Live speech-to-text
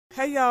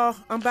Hey y'all,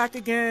 I'm back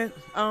again.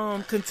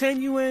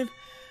 Continuing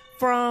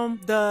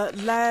from the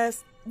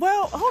last.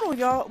 Well, hold on,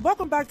 y'all.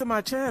 Welcome back to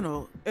my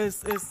channel.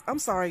 I'm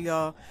sorry,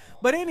 y'all,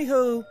 but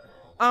anywho,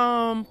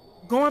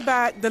 going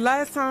back the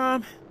last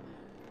time,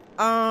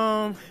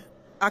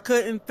 I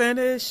couldn't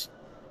finish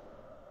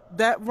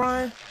that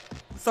run,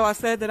 so I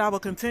said that I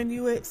would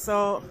continue it.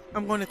 So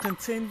I'm going to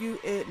continue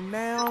it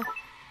now,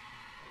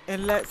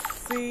 and let's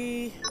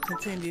see.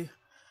 Continue.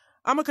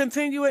 I'm gonna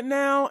continue it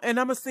now, and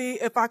I'm gonna see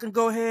if I can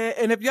go ahead.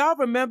 And if y'all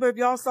remember, if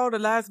y'all saw the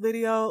last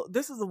video,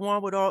 this is the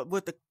one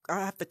with the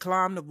I have to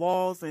climb the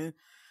walls and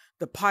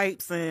the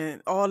pipes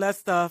and all that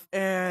stuff.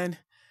 And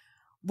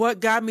what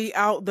got me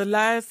out the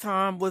last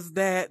time was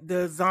that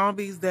the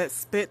zombies that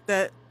spit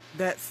that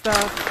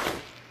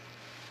stuff,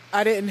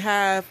 I didn't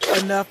have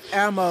enough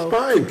ammo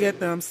to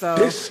get them. So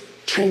this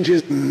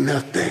changes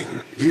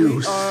nothing. You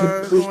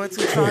are simply going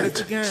to try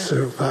this again.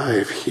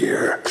 Survive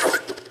here.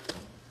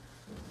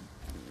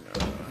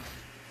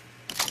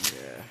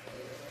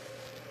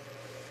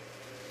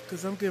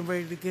 Because I'm getting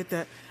ready to get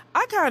that.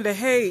 I kind of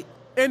hate,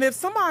 and if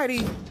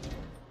somebody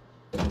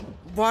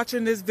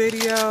watching this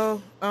video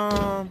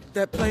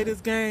that play this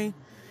game,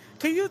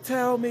 can you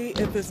tell me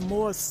if it's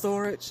more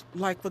storage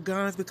like for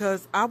guns?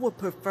 Because I would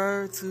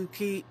prefer to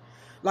keep,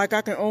 like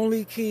I can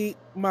only keep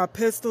my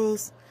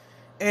pistols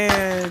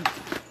and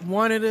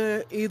one of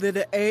either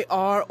the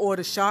AR or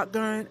the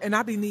shotgun, and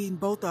I be needing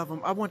both of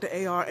them. I want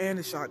the AR and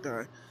the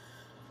shotgun,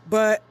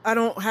 but I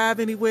don't have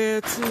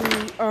anywhere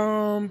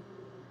to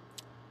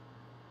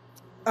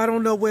I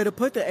don't know where to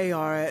put the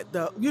AR at,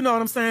 though. You know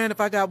what I'm saying?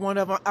 If I got one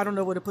of them, I don't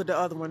know where to put the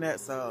other one at.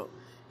 So,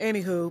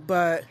 anywho,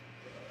 but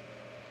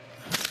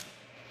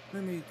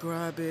let me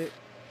grab it.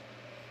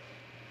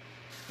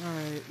 All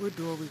right, what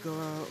door we go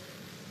out?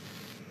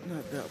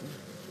 Not that one.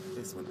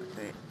 This one, I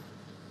think.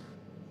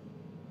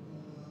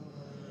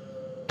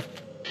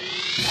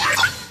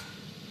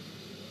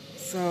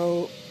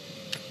 So,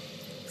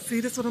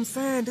 see, this is what I'm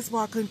saying. This is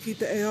why I couldn't keep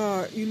the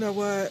AR. You know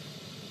what?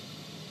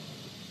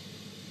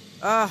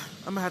 I'm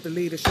gonna have to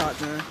leave the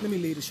shotgun. Let me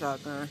leave the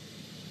shotgun.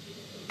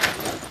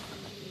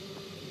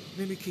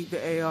 Let me keep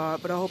the AR,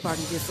 but I hope I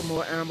can get some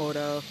more ammo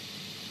though.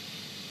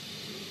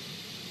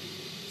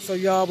 So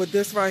y'all, with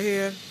this right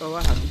here, oh,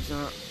 I have to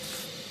jump.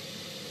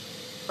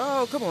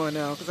 Oh, come on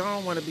now, because I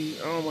don't want to keep,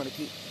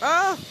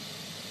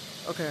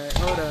 okay,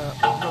 hold up.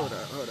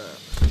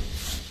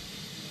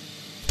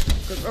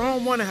 Because I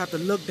don't want to have to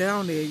look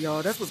down there,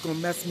 y'all. That's what's gonna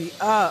mess me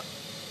up.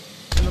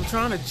 And I'm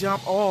trying to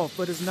jump off,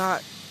 but it's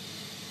not.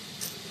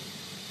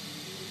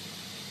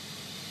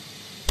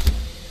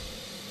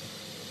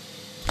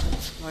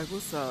 Like,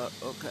 what's up?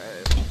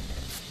 Okay.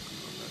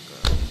 Oh my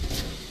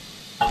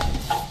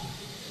God.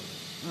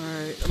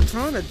 Alright, I'm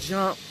trying to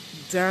jump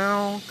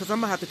down because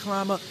I'm gonna have to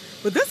climb up.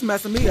 But this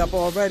messing me up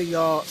already,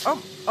 y'all.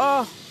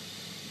 I'm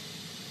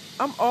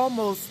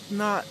almost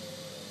not.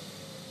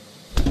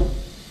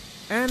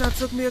 And I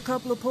took me a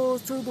couple of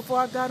pulls too before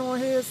I got on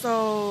here,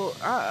 so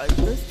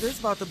this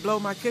about to blow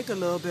my kick a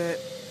little bit.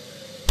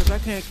 Because I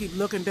can't keep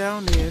looking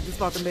down there. This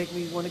about to make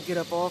me want to get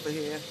up off of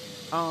here.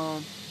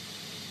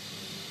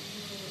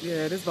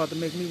 Yeah, this is about to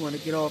make me want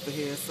to get off of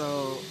here.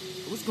 So,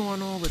 what's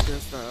going on with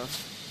this stuff?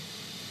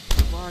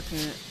 Why I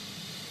can't?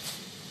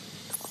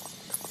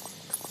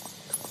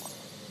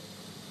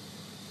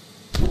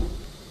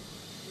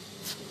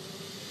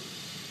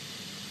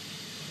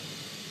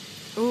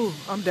 Ooh,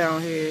 I'm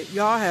down here.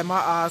 Y'all had my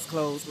eyes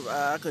closed because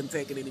I couldn't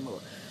take it anymore.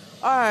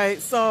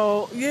 Alright,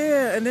 so,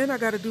 yeah, and then I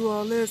got to do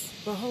all this.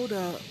 But hold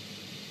up.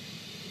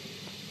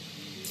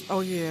 Oh,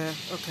 yeah,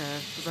 okay.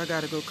 Because I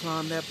got to go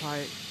climb that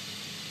pipe.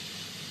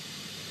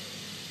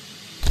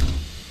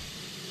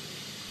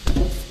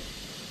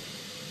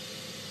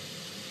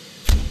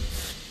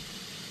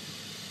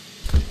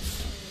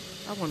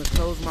 I want to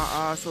close my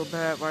eyes so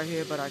bad right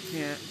here, but I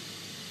can't.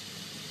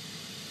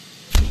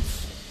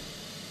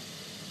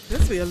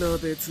 This be a little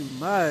bit too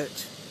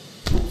much.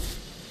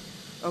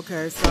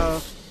 Okay,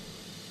 so,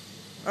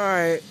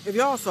 alright, if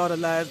y'all saw the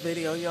last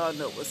video, y'all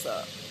know what's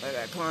up. I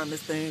gotta climb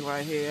this thing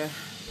right here.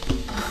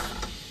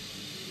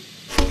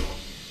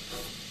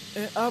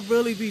 And I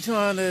really be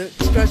trying to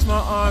stretch my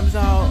arms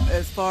out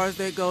as far as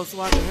they go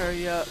so I can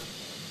hurry up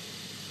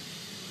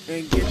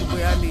and get to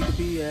where I need to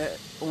be at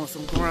on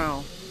some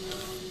ground.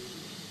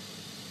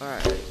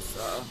 Alright,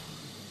 so.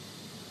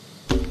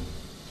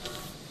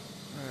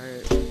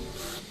 Alright.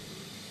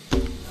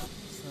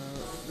 So,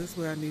 this is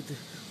where I need to.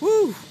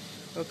 Woo!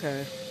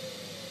 Okay.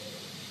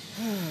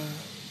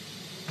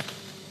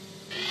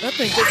 I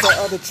think this is the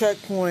other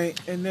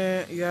checkpoint, and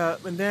then, yeah,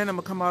 and then I'm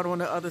gonna come out on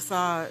the other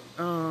side.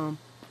 Yeah,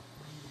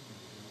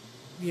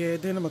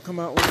 then I'm gonna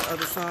come out on the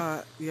other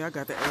side. Yeah, I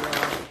got the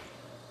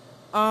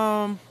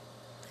AR.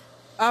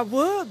 I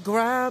would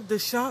grab the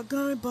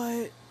shotgun,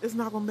 but it's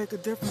not gonna make a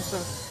difference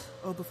though.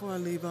 Oh, before I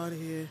leave out of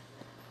here.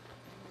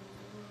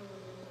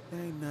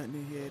 There ain't nothing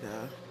in here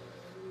though.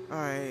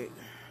 Alright.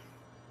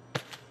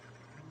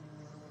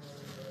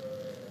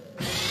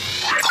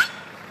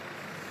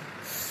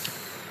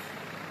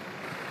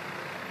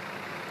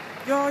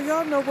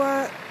 Y'all know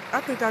what?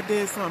 I think I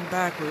did something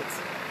backwards.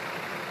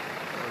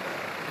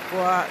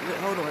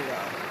 Hold on,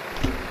 y'all.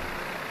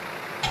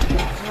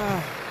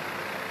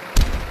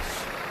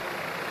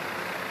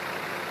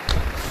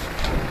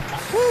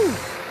 Whew.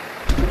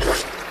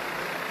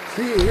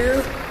 See here?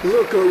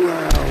 Look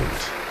around.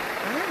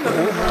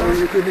 Well, how are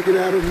you going to get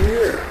out of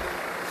here?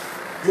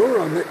 You're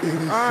on the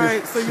 85th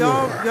Alright, so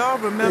y'all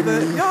remember,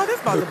 y'all,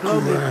 this about to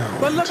blow me.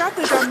 But look, I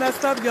think I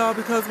messed up, y'all,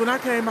 because when I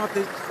came out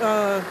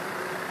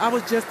I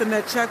was just in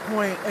that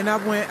checkpoint and I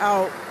went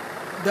out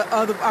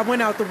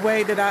the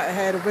way that I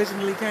had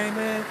originally came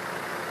in.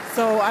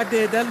 So I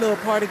did that little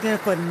part again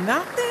for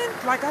nothing.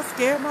 Like I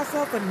scared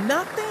myself for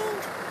nothing.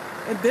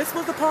 And this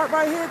was the part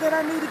right here that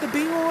I needed to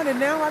be on, and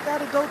now I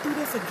gotta go through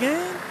this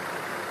again.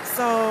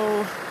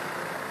 So,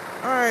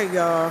 alright,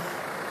 y'all.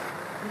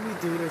 Let me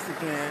do this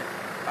again.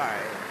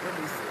 Alright, let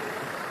me see.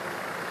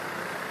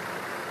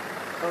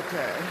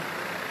 Okay.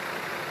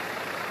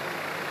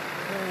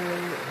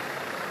 Alright.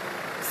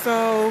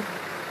 So,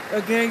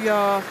 again,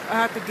 y'all, I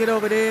have to get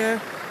over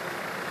there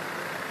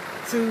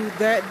to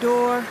that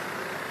door.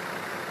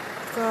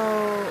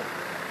 So,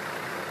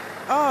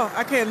 oh,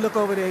 I can't look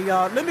over there,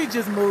 y'all. Let me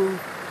just move,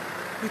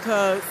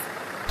 because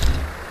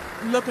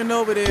looking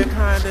over there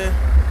kind of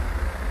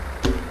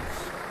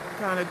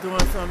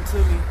doing something to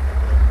me.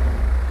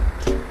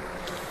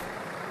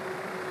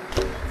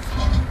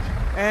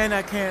 And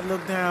I can't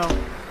look down.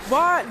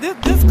 Why?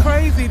 This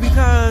crazy,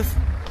 because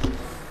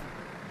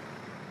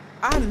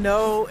I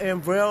know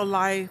in real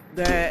life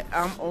that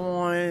I'm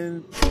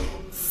on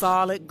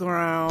solid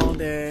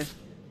ground and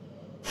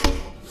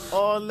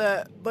all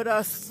that, but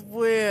I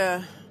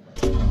swear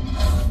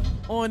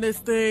on this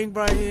thing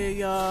right here,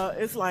 y'all,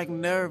 it's like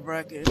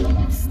nerve-wracking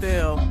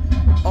still.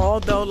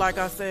 Although, like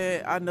I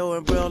said, I know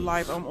in real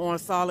life I'm on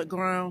solid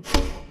ground,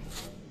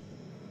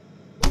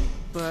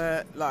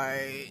 but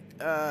like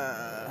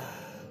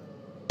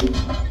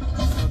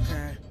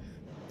okay,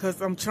 because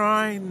I'm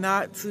trying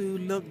not to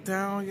look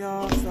down,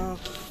 y'all. So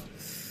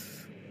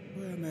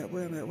where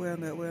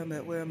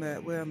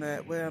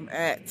I'm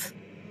at.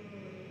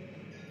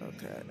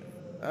 Okay.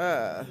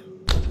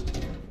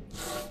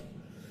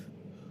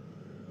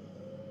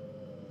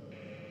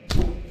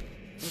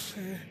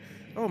 Okay.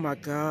 Oh my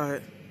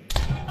God.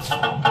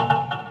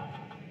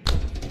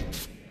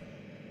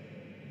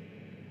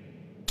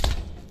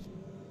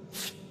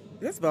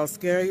 It's about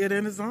scarier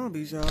than the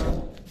zombies,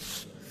 y'all.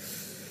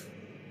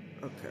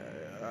 Okay.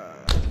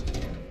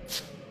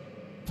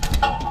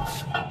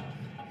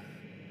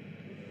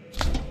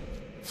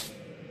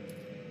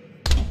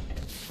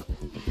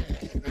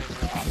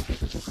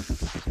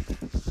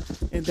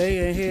 And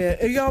they in here.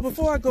 And y'all,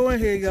 before I go in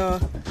here, y'all,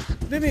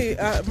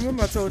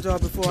 remember I told y'all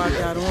before I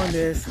got on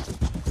this,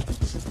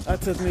 I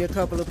took me a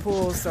couple of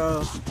pulls,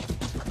 so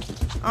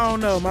I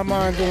don't know, my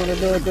mind doing a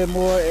little bit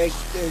more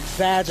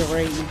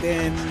exaggerating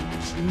than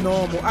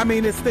normal. I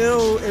mean, it's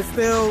still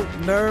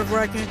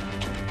nerve-wracking,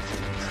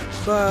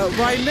 but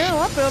right now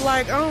I feel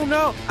like, I don't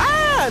know.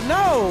 No.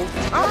 No.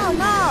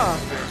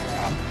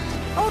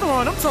 Hold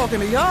on, I'm talking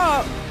to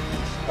y'all.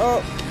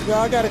 Oh,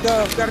 y'all, gotta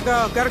go.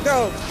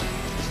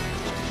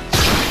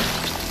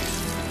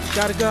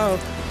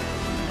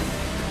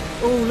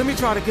 Ooh, let me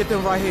try to get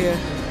them right here.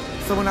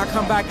 So when I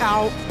come back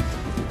out.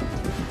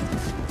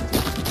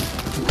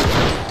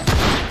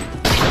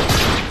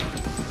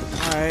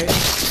 Alright,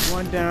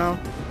 one down.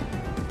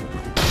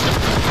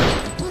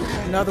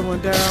 Another one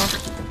down.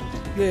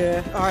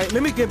 Yeah, alright,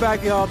 let me get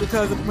back, y'all,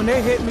 because when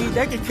they hit me,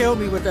 they can kill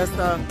me with that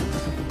stuff.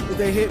 If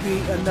they hit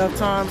me enough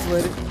times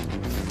with it.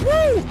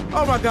 Woo!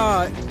 Oh my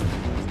God.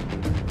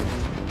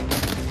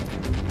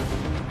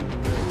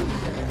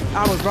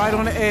 I was right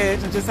on the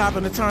edge and just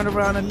happened to turn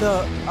around and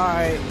look.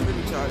 Alright, let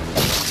me try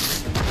this.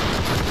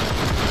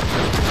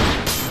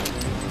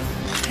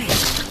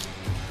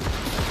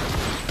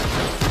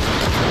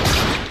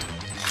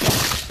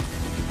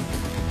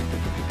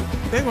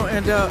 They're gonna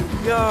end up,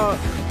 y'all.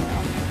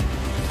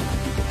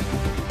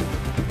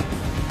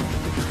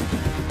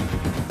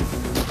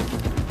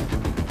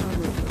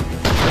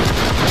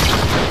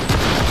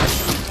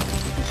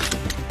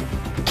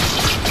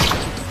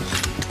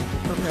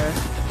 Okay.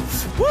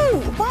 Woo!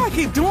 Why I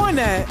keep doing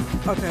that?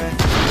 Okay.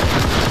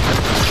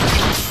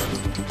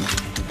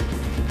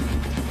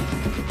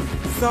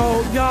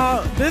 So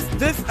y'all, this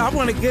I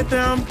want to get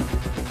them.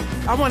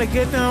 I want to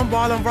get them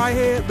while I'm right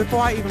here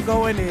before I even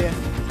go in there.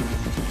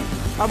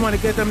 I want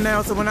to get them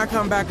now, so when I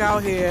come back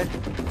out here,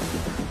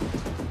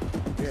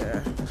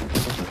 yeah.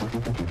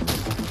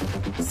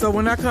 So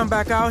when I come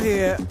back out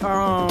here,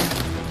 yeah.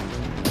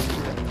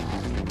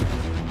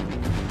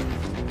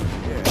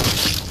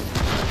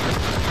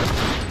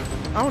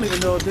 I don't even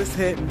know if this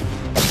hitting.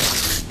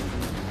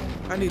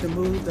 I need to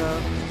move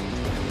though.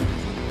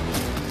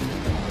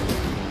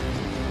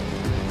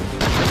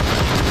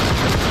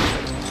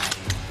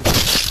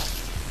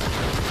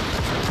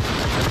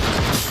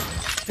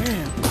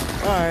 Damn.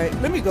 Alright,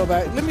 let me go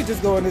back. Let me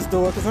just go in this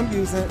door because I'm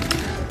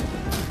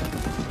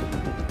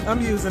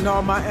using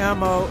all my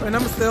ammo and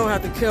I'm still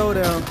have to kill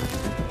them.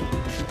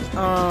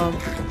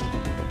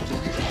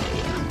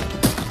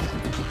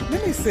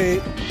 Let me see.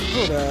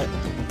 Hold up.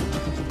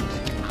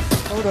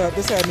 Hold up.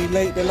 This had me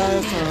late the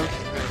last time.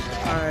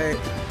 Alright.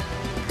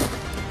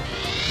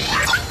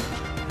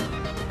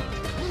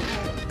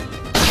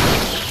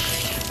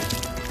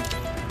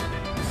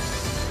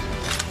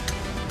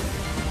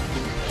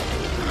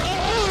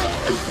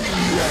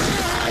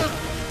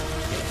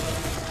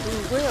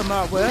 Where am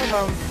I? Where am I?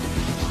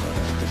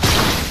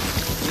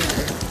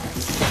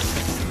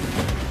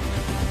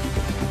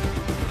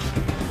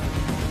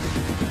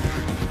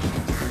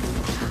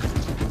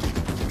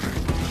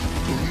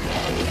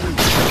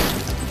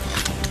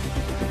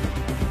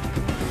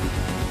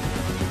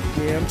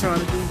 Yeah, I'm trying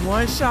to do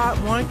one shot,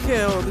 one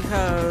kill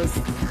because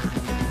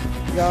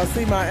y'all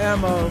see my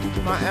ammo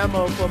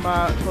for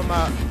my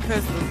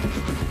pistol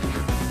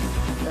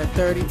at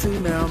 32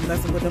 now. I'm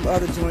messing with them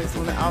other joints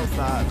on the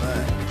outside,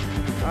 but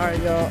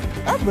alright y'all.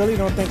 I really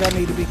don't think I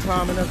need to be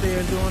climbing up there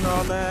and doing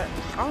all that.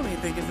 I don't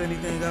even think there's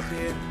anything up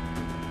there.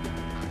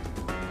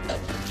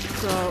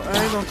 So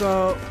I ain't gonna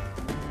go.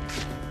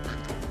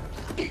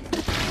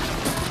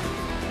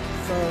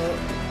 So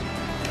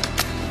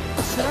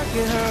should I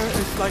get her?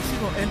 It's like she's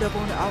gonna end up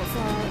on the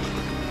outside.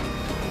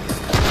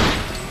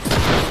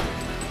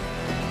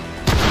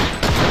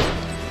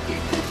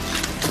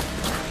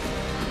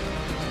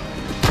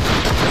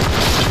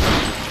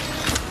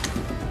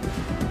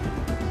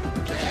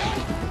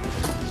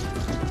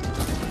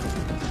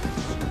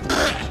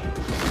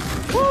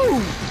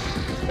 Woo!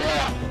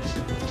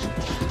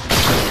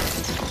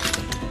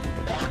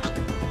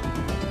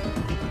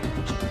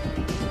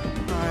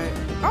 Alright.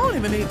 I don't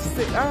even need to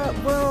sit.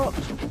 Well.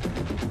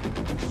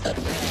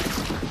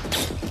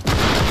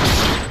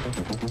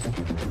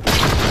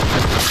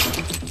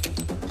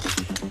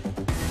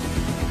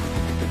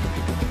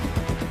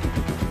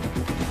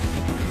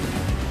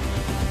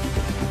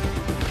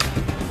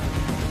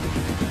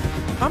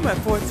 I'm at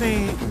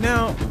 14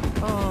 now.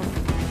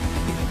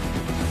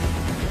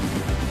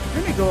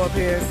 Let me go up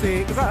here and see,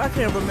 because I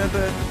can't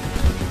remember.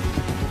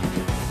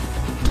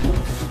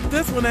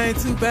 This one ain't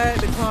too bad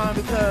to climb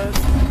because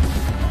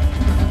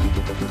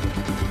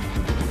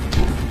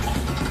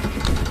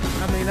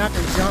I mean I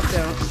can jump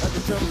down. I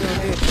can jump down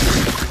here.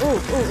 Ooh,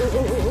 ooh, ooh,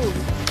 ooh, ooh, ooh.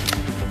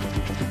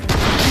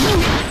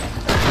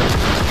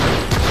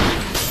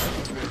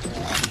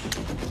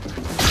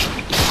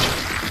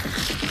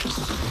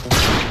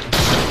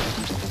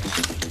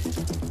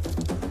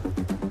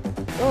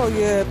 Oh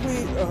yeah,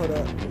 please. Oh, hold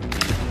up.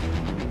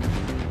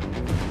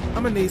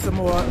 I'm gonna need some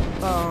more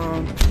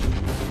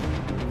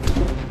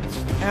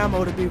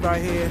ammo to be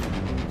right here.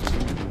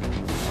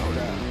 Hold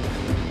up.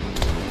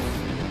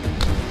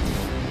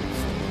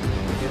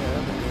 Yeah,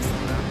 I'm gonna need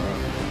some ammo.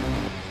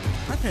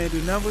 I can't do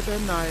nothing with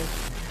that knife.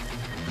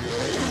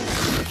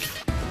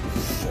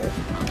 Shit.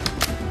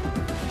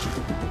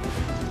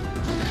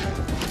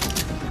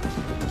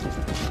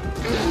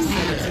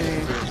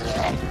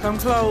 Come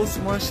close,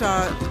 one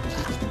shot.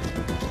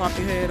 Pop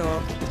your head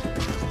off.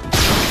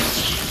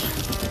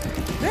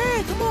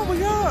 Man, come on,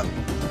 we up.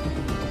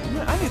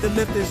 I need to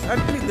lift this. I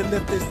need to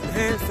lift this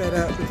headset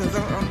up because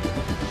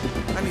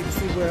I need to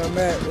see where I'm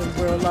at in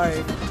real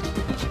life.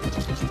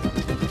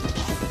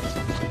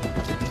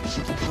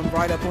 I'm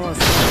right up on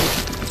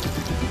something.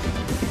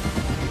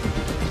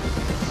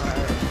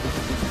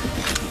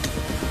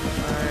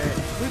 Alright,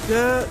 we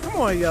good. Come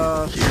on,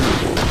 y'all. You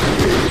won't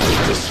be able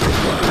to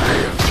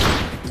survive.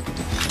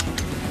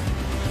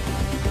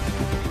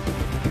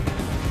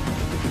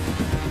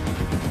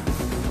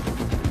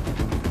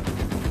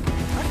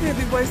 I can't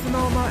be wasting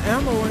all my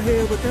ammo in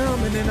here with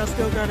them, and then I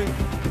still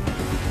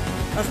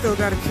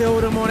gotta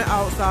kill them on the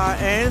outside,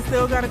 and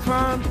still gotta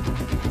climb.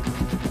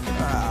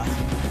 Alright.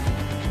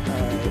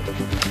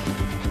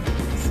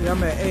 See,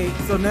 I'm at 8,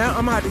 so now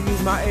I'm gonna have to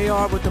use my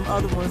AR with them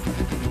other ones.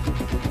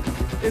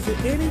 Is there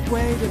any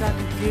way that I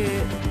can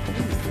get? Let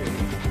me see.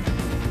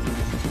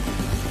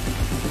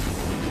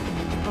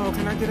 Oh,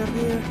 can I get up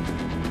here?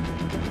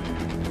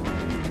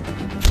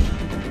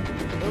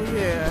 Oh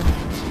yeah.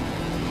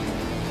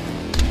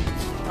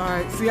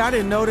 Alright, see I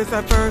didn't notice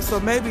at first, so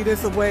maybe this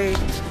is a way.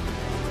 Let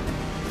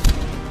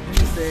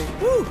me see.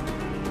 Woo!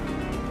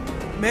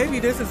 Maybe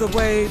this is a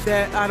way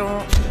that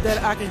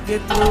I can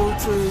get through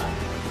to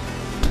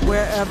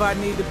wherever I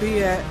need to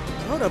be at.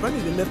 Hold up, I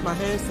need to lift my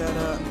headset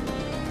up.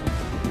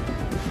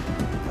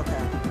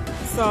 Okay.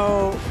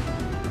 So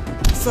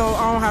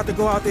I don't have to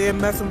go out there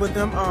messing with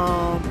them.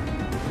 Alright,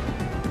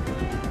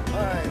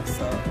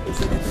 so is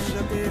there anything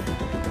up there?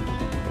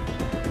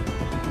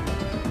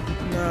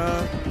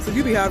 No. So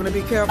you be having to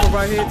be careful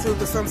right here too,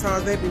 because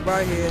sometimes they be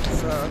right here.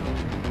 So.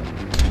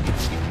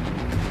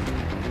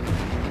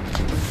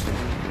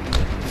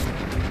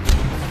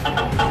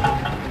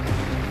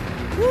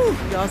 Woo,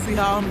 y'all see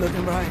how I'm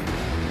looking right?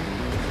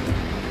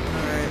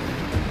 Alright.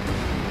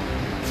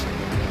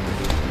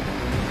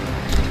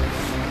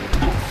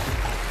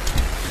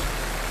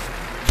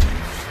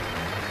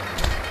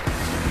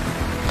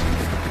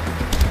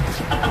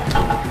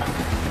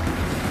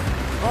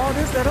 All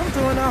this that I'm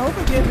doing, I hope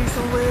it get me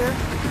somewhere.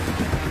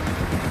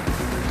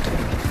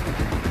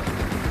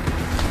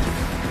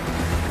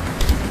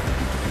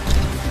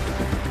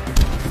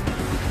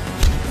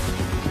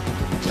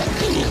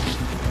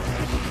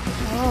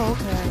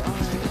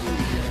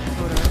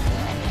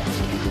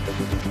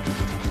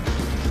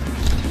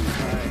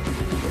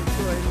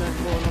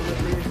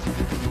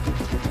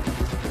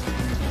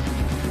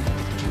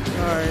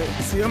 Alright,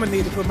 see, I'm gonna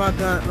need to put my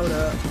gun. Hold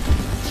up.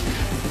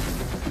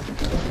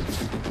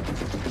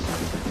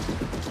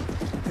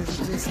 Is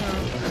it just how?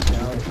 I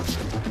doubt it.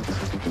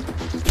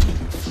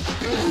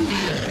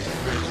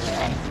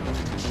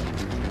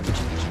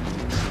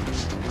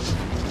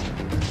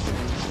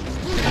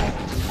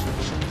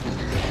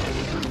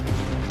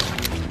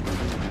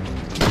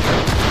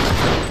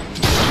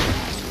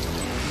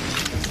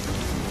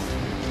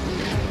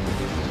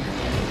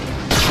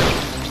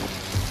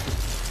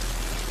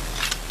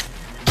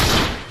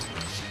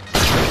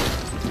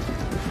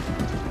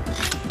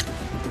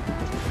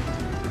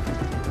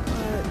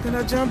 Can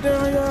I jump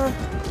down, y'all?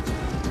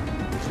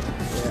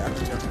 Yeah, I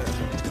can jump down.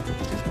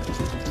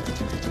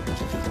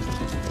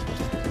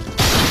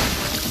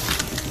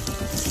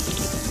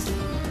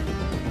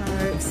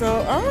 Alright, so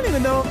I don't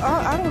even know.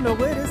 I don't know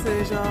where this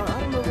is, y'all. I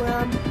don't know where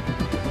I'm.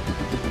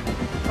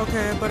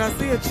 Okay, but I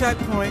see a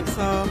checkpoint,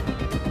 so.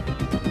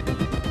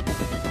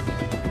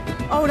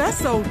 Oh, that's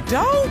so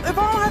dope. If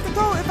I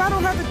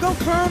don't have to go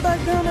climb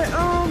back down that,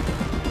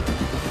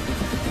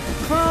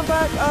 climb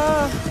back,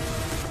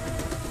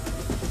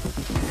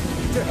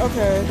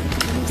 okay,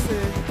 let me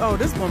see. Oh,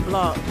 this one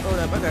blocked. Hold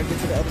up, I gotta get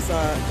to the other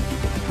side.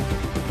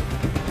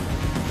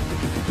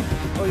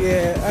 Oh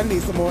yeah, I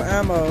need some more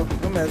ammo.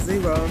 I'm at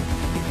 0.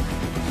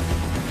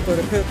 For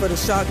the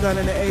shotgun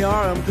and the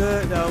AR, I'm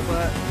good though,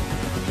 but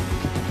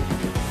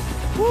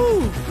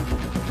woo!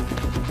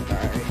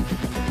 Alright.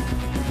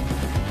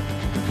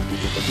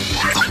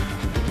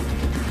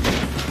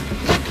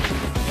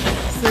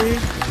 See?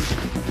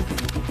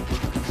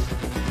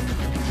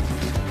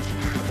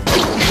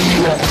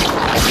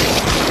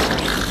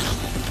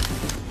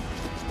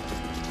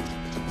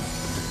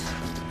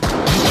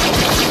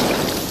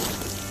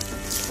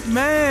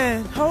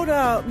 Man, hold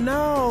up,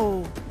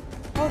 no.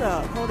 Hold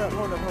up. Hold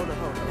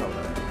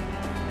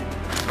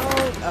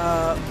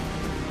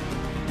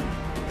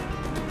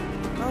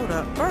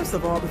up. First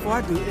of all, before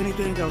I do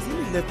anything else, let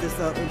me lift this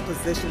up and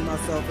position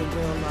myself in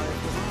real life.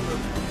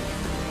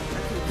 I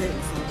keep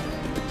hitting something.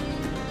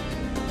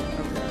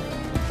 Okay.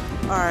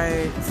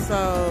 Alright,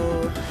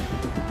 so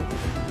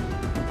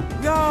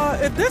y'all,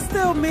 if this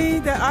still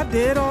means that I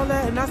did all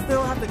that and I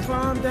still have to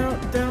climb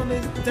down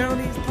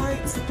these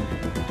pipes.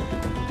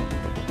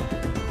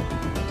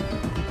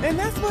 And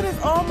that's what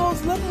it's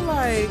almost looking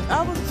like.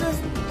 I was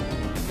just...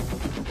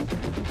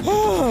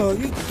 Oh,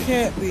 you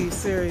can't be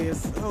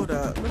serious. Hold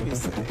up, let me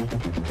see.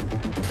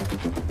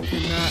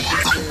 Cannot be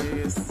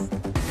serious.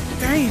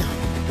 Damn!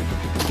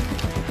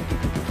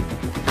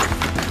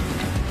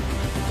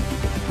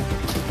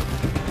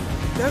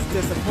 That's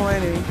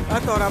disappointing. I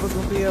thought I was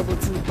going to be able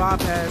to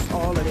bypass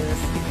all of this.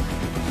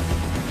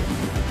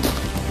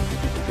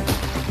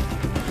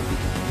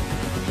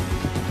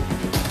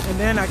 And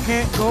then I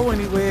can't go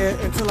anywhere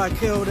until I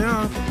kill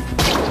them.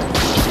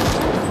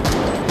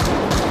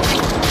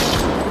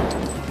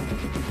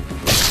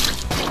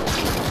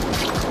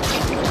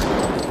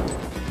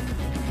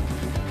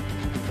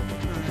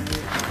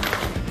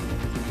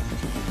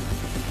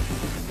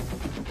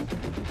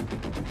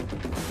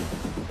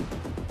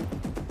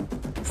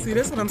 See,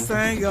 that's what I'm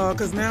saying, y'all,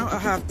 because now I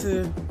have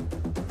to...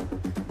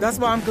 That's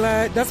why I'm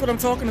glad. That's what I'm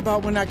talking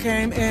about when I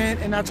came in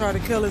and I tried to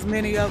kill as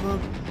many of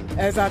them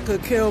as I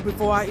could kill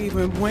before I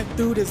even went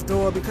through this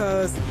door,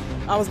 because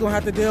I was gonna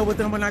have to deal with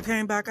them when I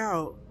came back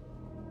out.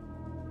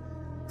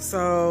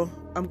 So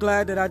I'm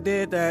glad that I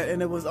did that,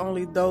 and it was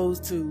only those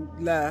 2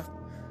 left.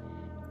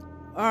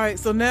 All right,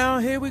 so now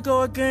here we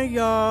go again,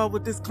 y'all,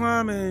 with this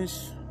climbing.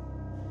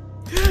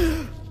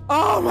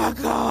 Oh my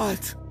God.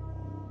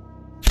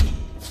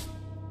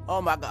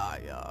 Oh my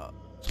God, y'all.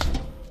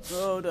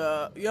 Hold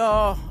up,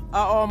 y'all.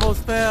 I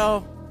almost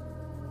fell,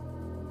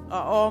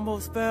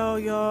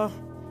 y'all.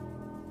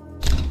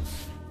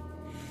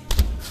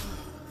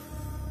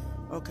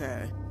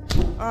 Okay.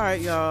 All right,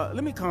 y'all.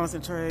 Let me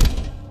concentrate.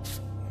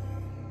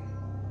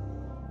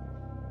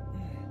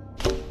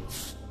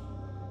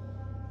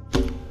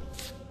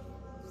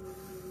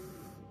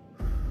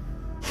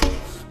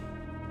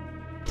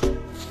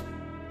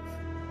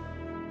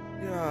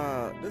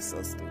 Yeah, this is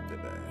so stupid,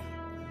 man.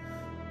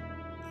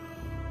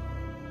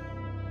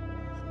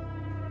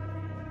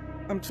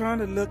 I'm trying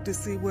to look to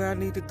see where I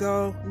need to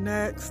go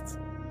next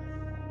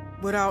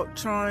without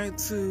trying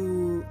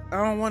to... I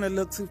don't want to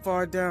look too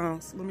far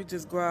down. So let me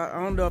just grab...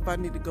 I don't know if I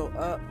need to go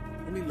up.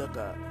 Let me look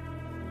up.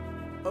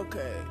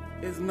 Okay.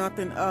 There's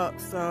nothing up,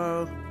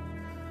 so...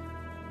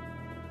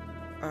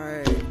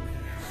 Alright.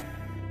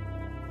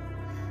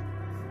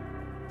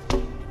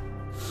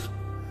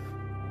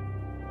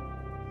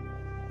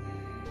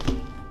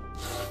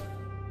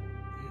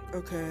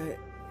 Okay.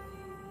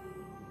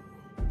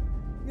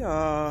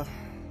 Yeah.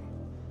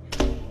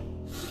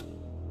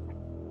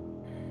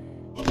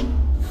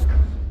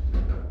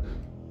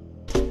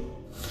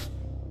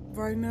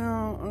 Right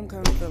now, I'm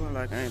kind of feeling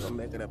like I ain't gonna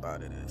make it up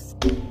out of this.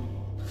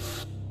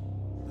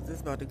 This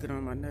is about to get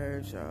on my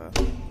nerves, y'all.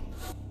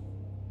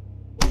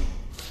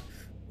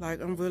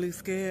 Like, I'm really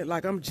scared.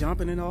 Like, I'm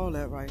jumping and all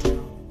that right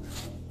now.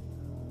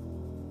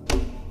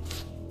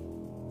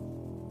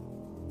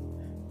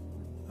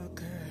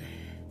 Okay.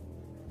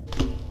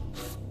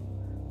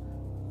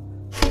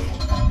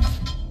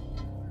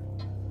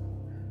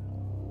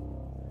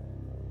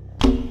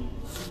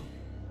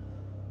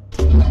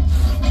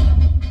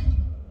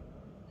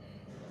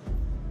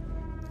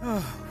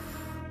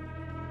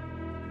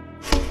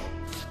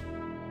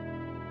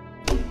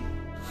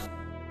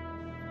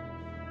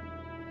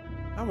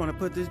 I want to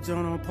put this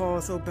joint on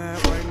pause so bad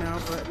right now,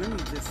 but let me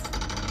just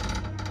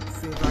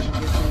see if I can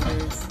get through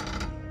this.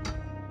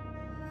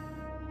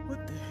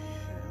 What the hell?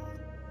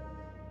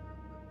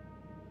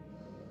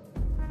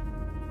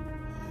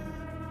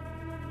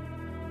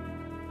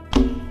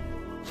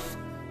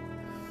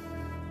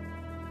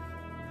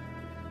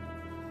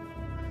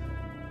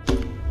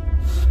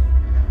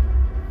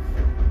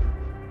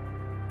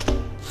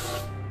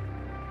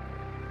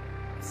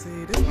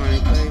 See, this one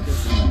ain't played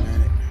this in a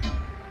minute.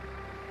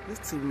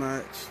 It's too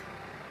much.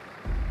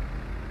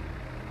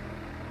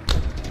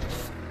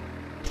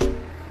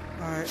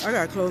 Alright, I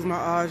gotta close my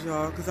eyes,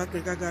 y'all, because I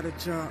think I gotta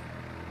jump.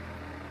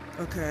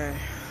 Okay.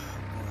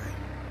 Oh, boy.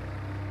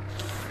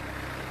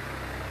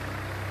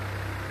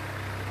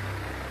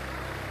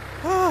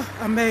 Oh,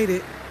 I made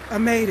it. I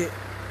made it.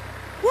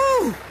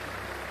 Woo!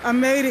 I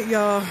made it,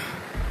 y'all.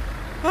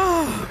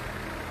 Oh,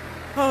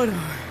 hold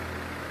on.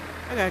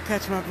 I gotta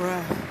catch my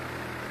breath.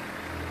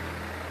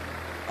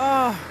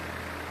 Oh.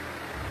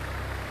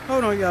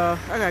 Hold on, y'all.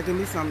 I gotta give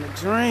me something to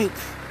drink.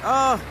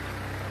 Oh,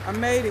 I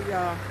made it,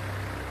 y'all.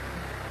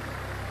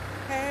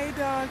 Hey,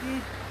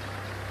 doggy.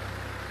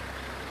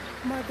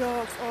 My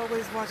dog's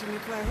always watching me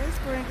play. Hey,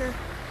 Springer.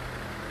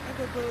 Hey,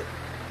 boo-boo.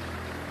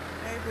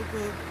 Hey,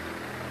 boo-boo.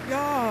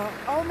 Y'all,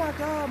 oh my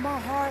God, my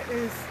heart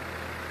is...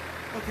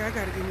 Okay, I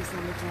gotta give me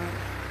something to drink.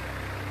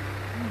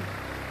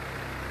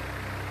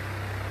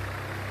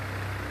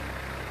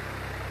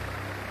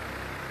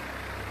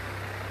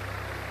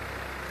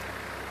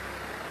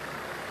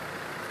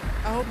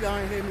 I hope y'all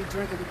ain't hear me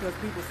drinking because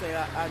people say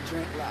I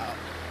drink loud.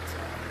 So.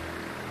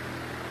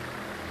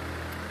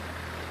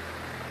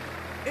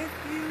 If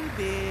you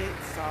did,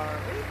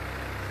 sorry.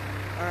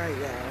 Alright,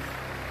 y'all.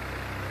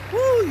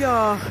 Woo,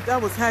 y'all. That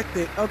was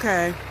hectic.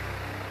 Okay.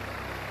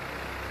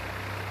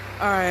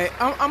 Alright.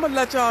 I'm gonna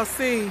let y'all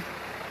see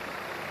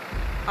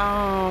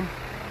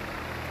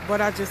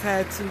what I just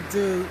had to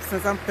do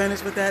since I'm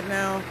finished with that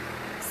now.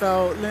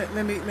 So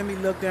let me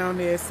look down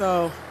there.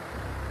 So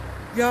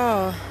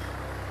y'all,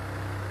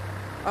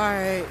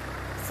 alright,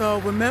 so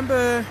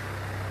remember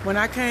when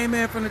I came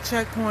in from the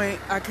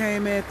checkpoint, I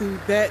came in through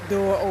that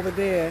door over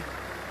there.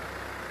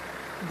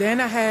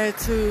 Then I had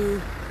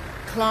to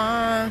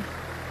climb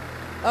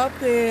up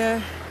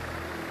there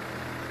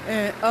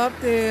and up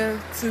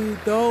there to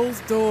those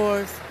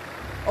doors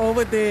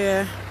over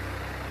there,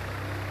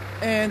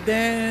 and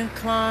then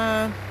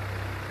climb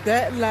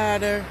that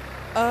ladder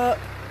up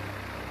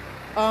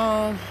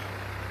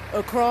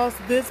across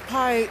this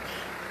pipe.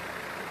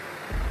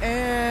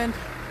 And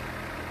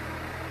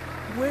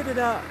where did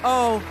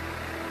oh,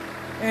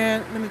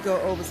 and let me go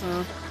over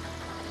some.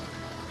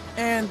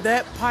 And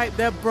that pipe,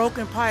 that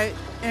broken pipe,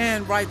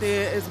 and right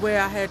there is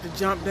where I had to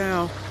jump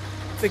down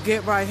to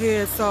get right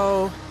here.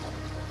 So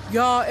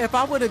y'all, if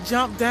I would have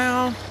jumped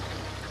down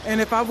and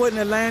if I wouldn't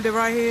have landed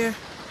right here,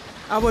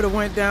 I would have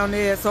went down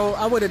there, so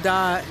I would have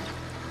died.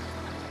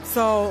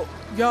 So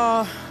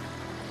y'all,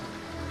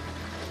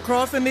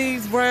 crossing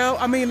these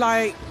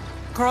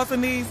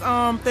crossing these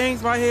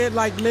things right here,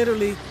 like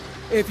literally,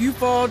 if you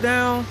fall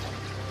down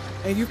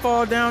and you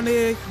fall down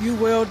there, you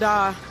will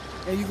die,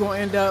 and you're gonna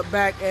end up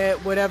back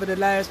at whatever the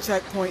last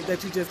checkpoint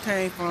that you just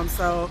came from.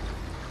 So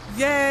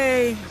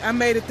yay, I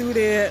made it through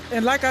there.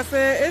 And like I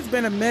said, it's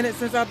been a minute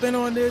since I've been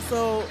on this,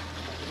 so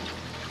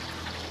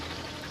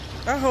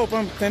I hope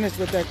I'm finished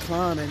with that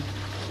climbing.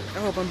 I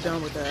hope I'm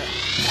done with that.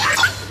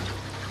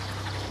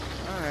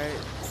 Alright,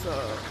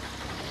 so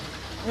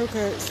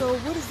okay, so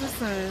what is this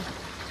saying?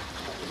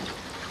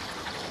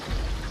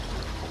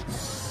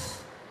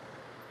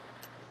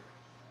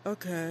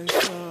 Okay,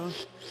 so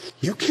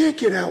you can't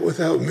get out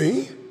without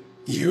me.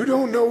 You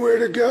don't know where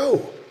to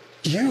go.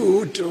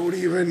 You don't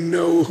even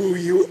know who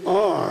you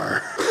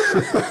are.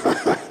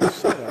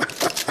 Shut up.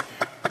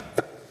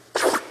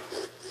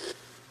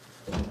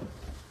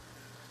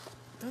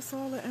 That's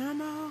all the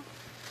ammo?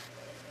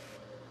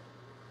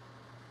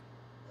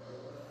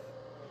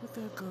 What'd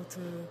that go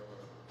to?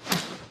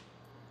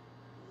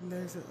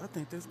 Laser. I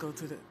think this go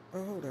to the...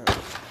 Oh, hold up.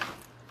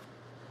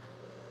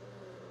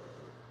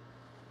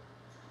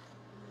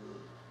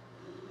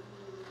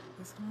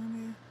 This one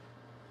here?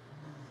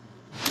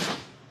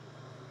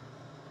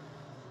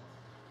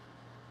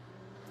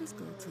 Let's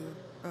go to...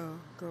 Oh,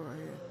 go right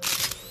here.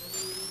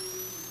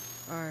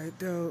 Alright,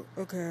 dope.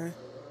 Okay.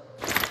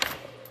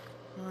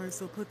 Alright,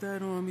 so put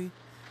that on me.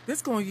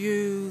 This gonna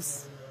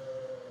use...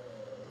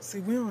 See,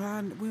 we don't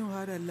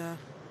have that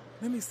left.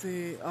 Let me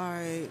see.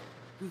 Alright,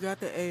 we got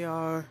the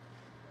AR.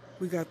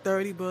 We got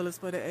 30 bullets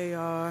for the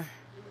AR.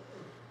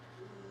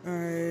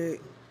 Alright,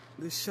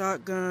 the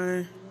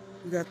shotgun.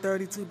 We got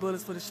 32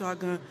 bullets for the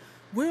shotgun.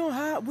 We don't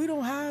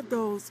have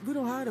those. We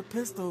don't have the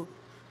pistol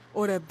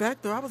or that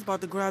Vector. I was about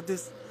to grab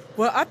this.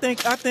 Well, I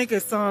think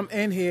it's some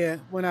in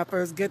here when I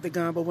first get the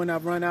gun, but when I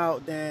run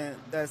out, then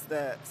that's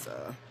that.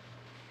 So,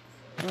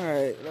 all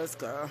right, let's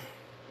go.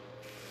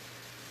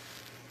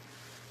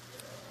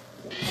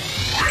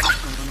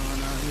 What's going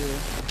on out here?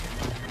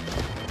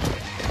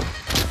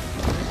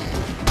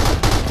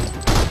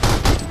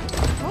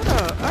 Hold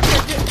up, I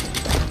can't get.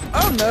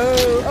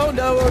 Oh Oh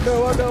no, oh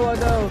no, oh no, oh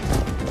no.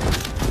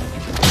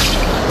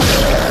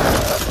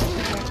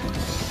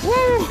 Woo!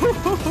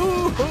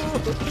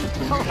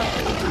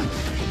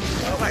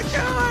 Oh my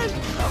god!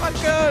 Oh my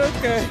god,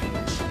 okay.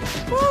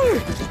 Woo!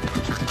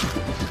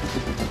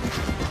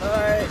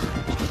 Alright.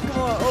 Come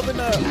on, open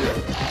up.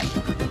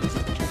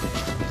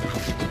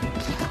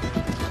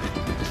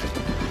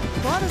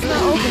 Why does it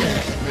not open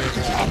it?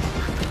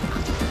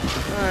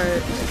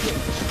 Alright.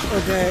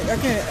 Okay,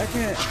 I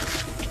can't.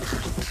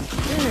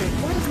 Dang,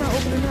 why is it not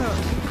opening up?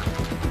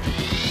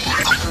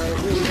 Alright,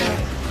 here we go.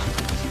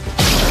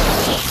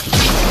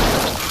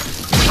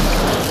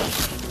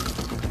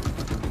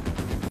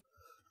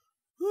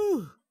 Whew.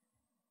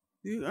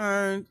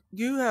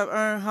 You have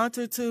earned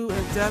Hunter 2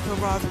 and Death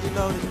Horizon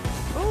Reloaded.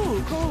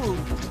 Ooh, cool.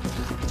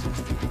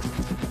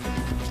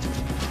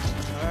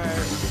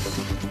 Alright.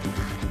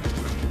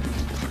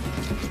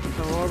 I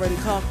already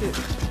copped it.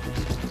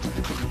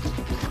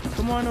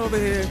 Come on over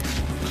here.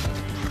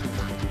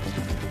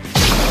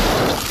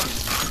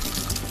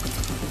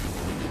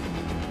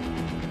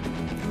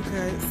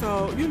 Okay,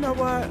 so you know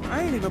what?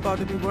 I ain't even about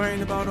to be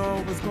worrying about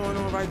all what's going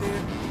on right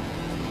there.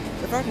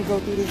 If I can go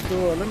through this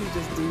door, let me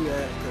just do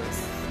that,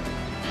 cause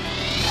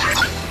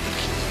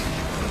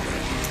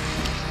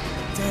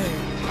dang.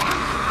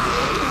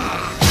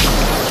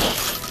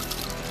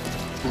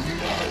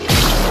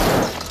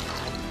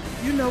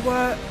 You know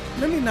what?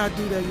 Let me not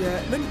do that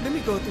yet. Let me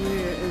go through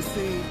here and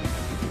see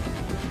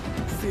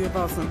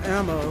about some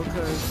ammo,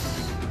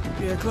 cause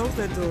yeah, close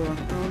that door. I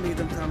don't need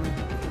them coming.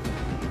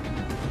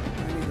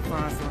 I need to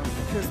find some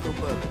pistol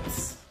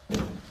bullets.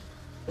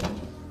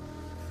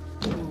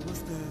 Ooh,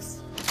 what's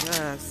this?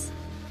 Yes.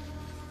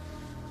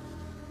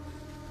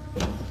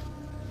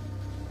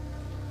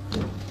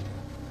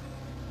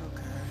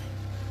 Okay.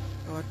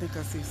 Oh, I think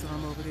I see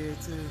some over there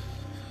too.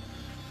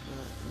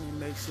 But let me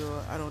make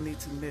sure I don't need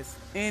to miss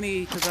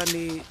any, cause I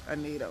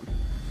need them.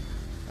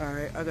 All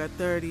right, I got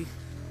 30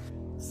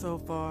 so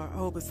far. I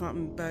hope it's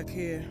something back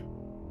here.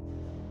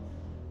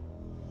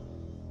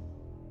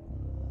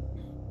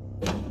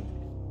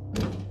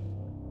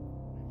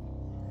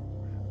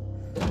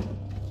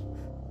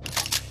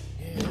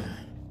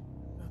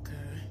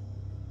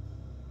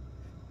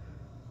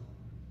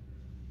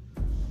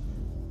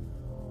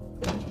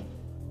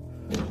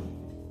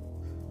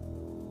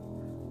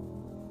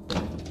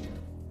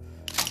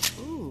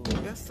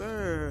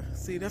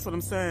 See, that's what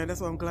I'm saying. That's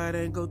why I'm glad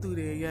I didn't go through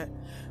there yet.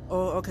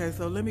 Oh, okay,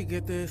 so let me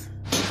get this.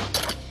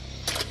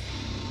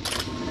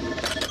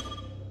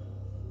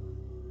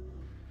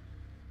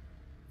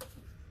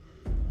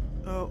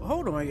 Oh,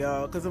 hold on,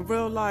 y'all, because in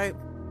real life,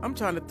 I'm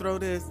trying to throw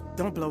this.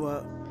 Don't blow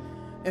up.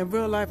 In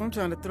real life, I'm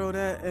trying to throw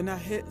that, and I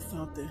hit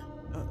something.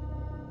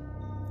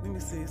 Let me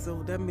see.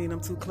 So that means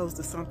I'm too close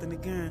to something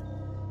again.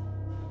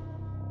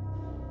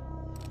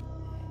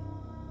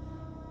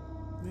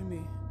 Let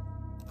me...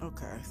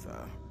 Okay, so...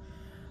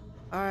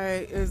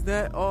 Alright, is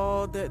that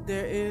all that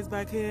there is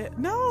back here?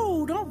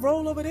 No, don't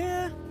roll over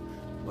there.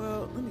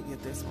 Well, let me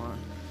get this one.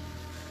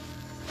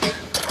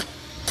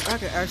 I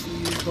can actually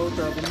use both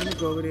of them. Let me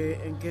go over there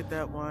and get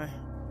that one.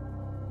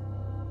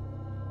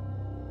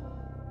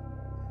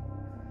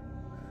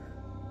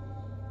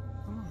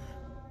 Come on.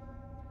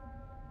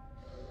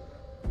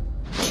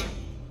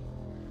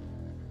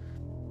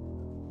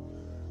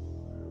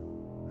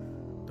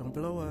 Don't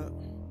blow up.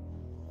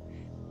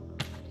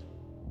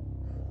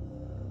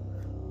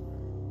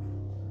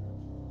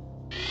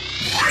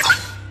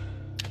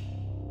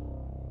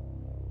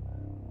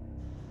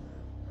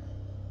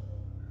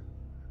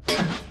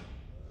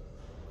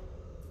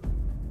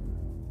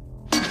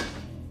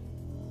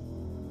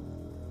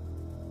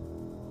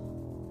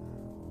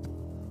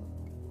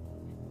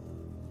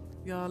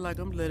 Y'all, like,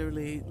 I'm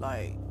literally,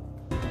 like,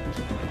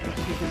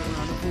 peeking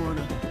around the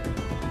corner.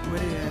 Where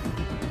they at?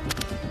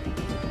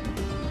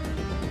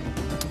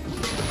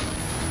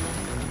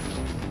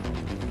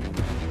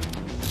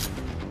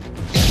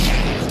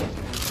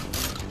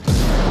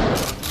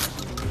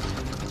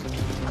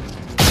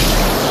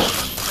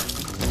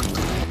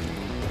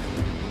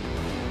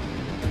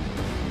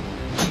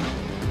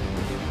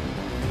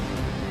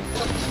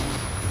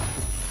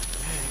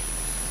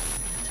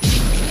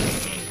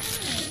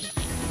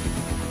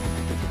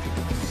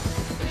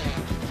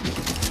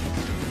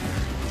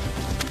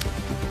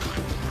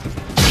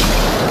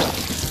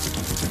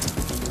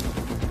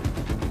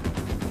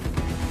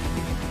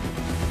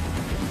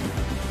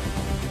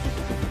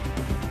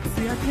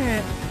 See, I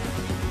can't.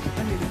 I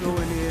need to go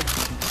in there.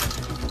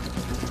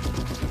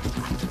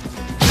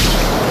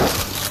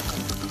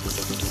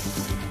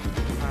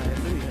 Alright,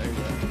 let me hurry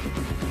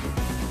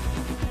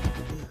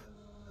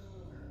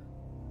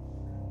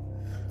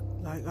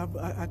up.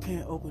 Like, I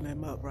can't open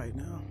them up right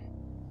now.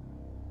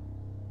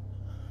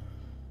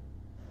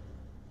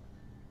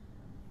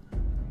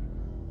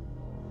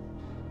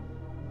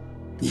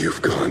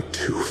 You've gone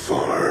too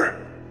far.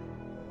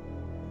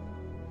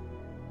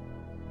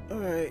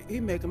 Alright, he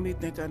making me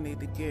think I need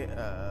to get,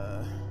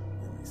 let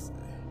me see.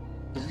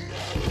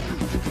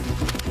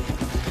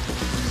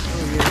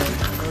 Oh yeah,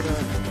 hold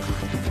up.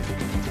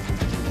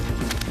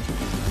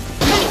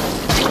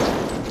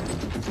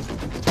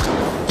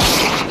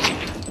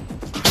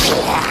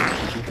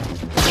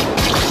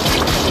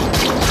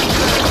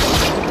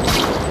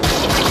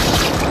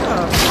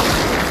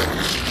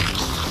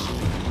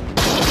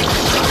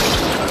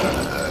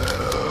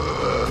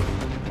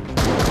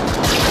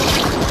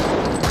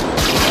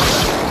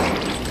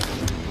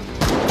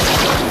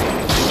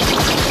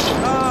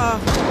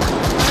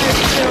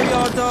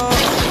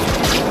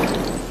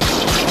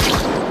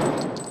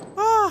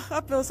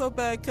 feel so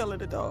bad killing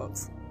the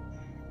dogs.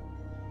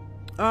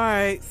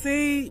 Alright,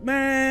 see,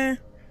 man.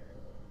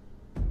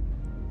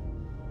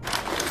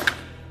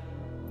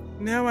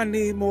 Now I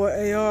need more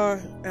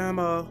AR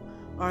ammo.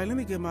 Alright, let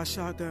me get my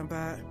shotgun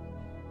back.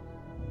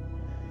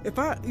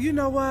 You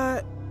know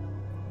what?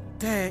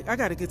 Dang, I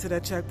gotta get to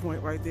that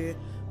checkpoint right there.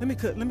 Let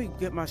me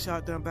get my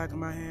shotgun back in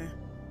my hand.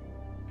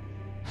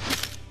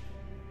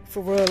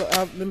 For real,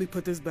 let me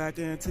put this back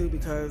in too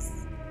because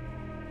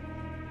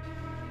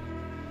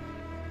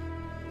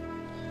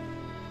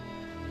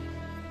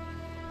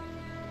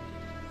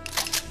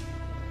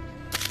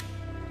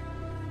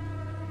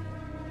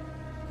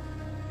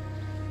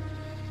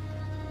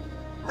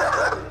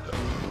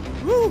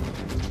woo!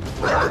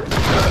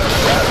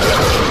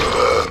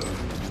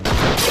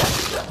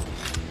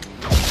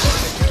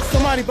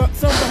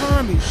 Something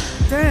behind me.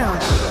 Damn.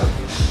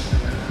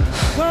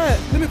 What?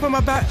 Let me put my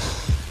back.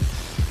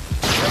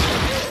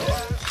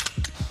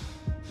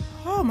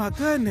 Oh my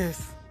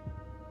goodness.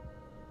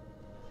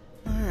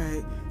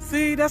 Alright.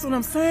 See, that's what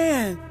I'm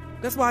saying.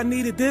 That's why I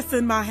needed this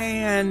in my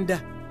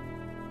hand.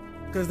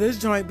 Because this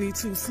joint be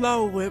too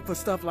slow for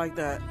stuff like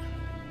that.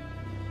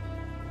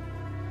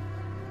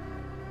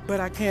 But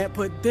I can't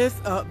put this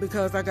up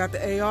because I got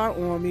the AR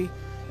on me.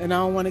 And I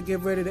don't want to get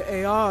rid of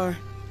the AR.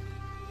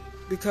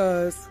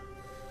 Because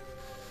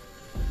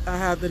I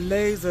have the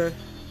laser.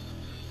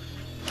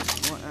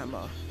 More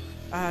ammo.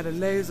 I had a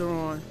laser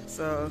on,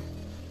 so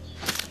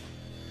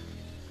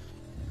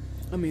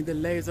I mean the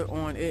laser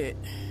on it.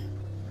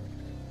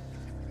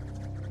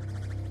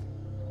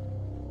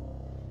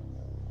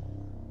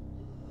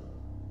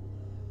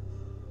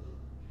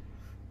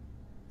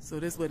 So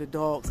this is where the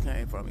dogs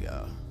came from,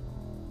 y'all.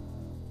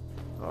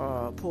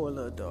 Oh, poor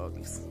little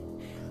doggies.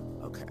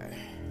 Okay.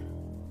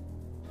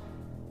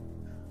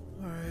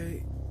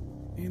 Alright.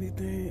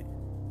 Anything?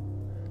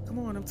 Come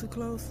on, I'm too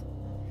close.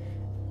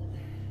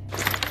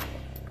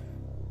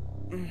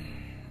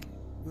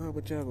 Well,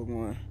 whichever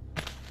one.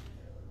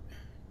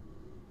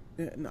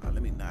 Yeah, no,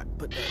 let me not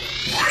put that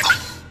up.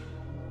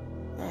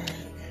 Alright.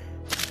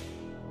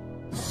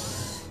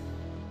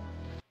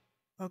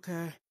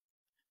 Okay.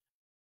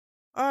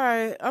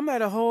 Alright, I'm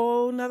at a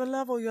whole nother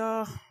level,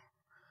 y'all.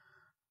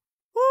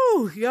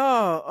 Woo,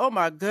 y'all. Oh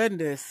my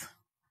goodness.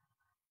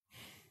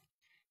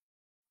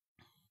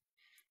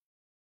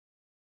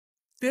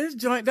 This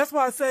joint, that's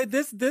why I say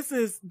this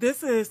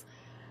is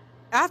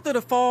after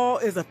the fall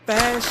is a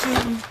fast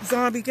shooting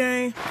zombie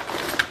game.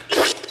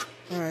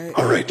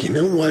 All right, you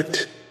know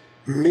what?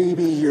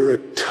 Maybe you're a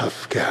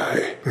tough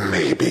guy.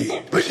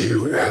 Maybe. But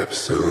you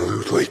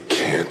absolutely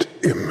can't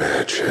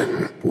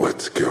imagine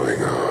what's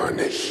going on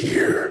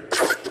here.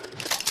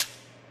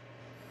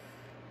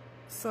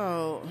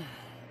 So,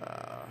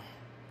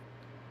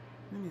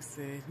 let me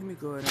see. Let me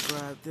go ahead and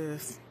grab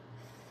this.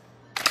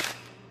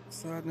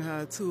 So I can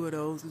have 2 of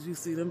those, because you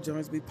see them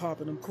joints be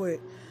popping them quick.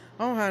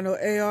 I don't have no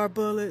AR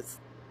bullets.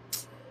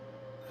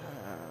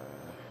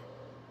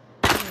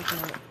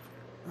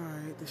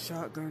 Alright, the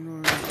shotgun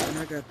on, and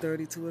I got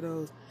 32 of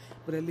those.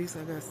 But at least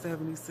I got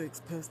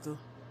 76 pistol.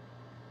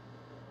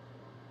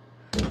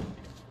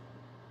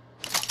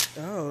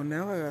 Oh,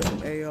 now I got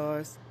some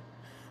ARs.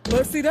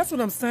 But see, that's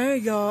what I'm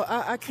saying, y'all.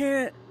 I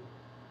can't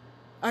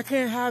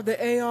have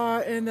the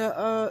AR and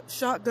the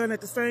shotgun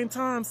at the same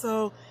time.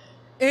 So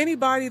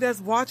anybody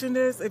that's watching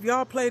this, if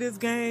y'all play this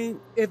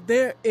game, if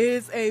there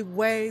is a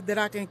way that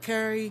I can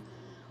carry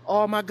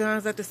all my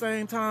guns at the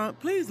same time,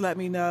 please let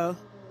me know.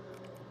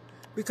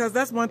 Because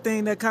that's one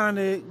thing that kind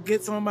of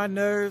gets on my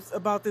nerves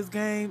about this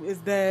game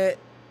is that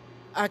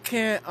I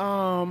can't,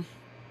 I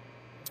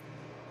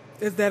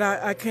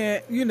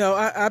can't, you know,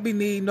 I be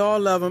needing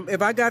all of them.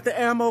 If I got the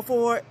ammo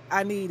for it,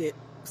 I need it.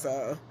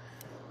 So,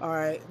 all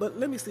right. But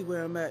let me see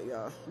where I'm at,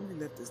 y'all. Let me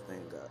lift this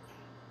thing up.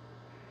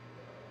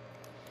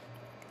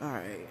 All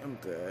right, I'm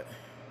good.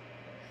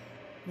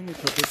 Let me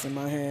put this in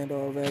my hand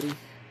already.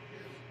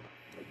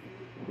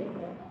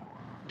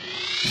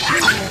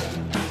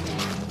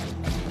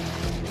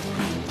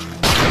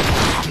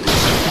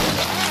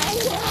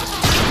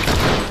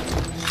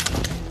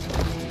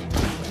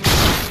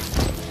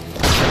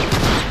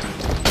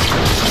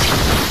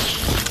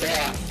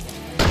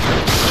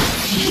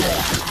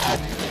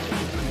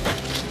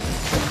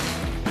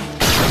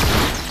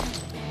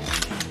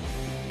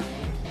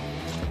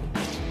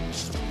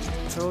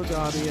 Told y'all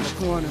I'll be in the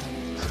corner.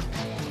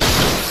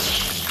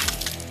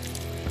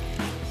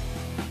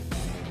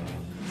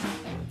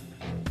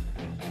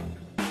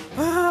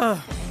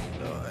 Ah,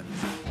 Lord.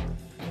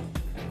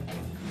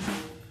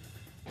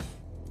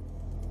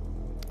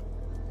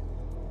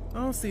 I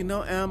don't see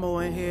no ammo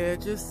in here,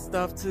 just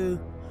stuff to...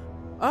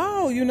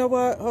 Oh, you know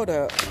what? Hold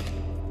up.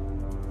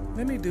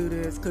 Let me do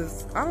this,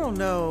 because I don't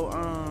know.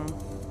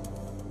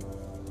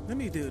 Let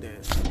me do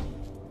this.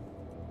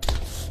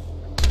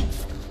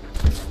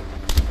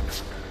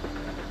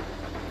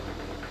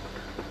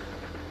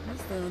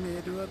 What's down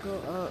there? Do I go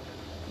up?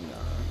 No.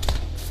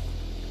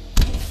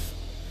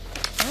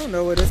 I don't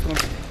know where this going.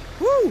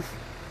 Woo!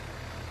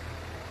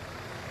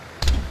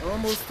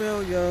 Almost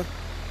fell, y'all.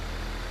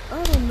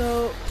 I don't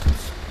know.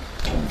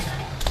 I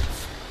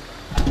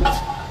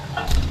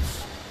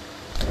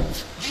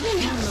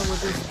don't know what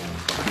this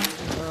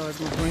is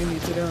gonna bring me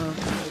to them.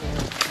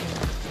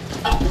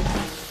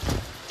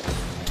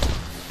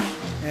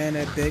 And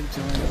that big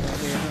joint right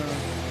here, huh?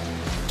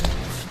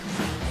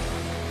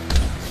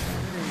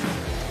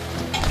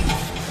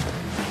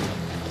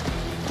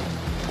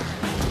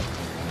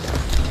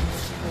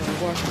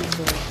 Oh, watch this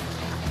one.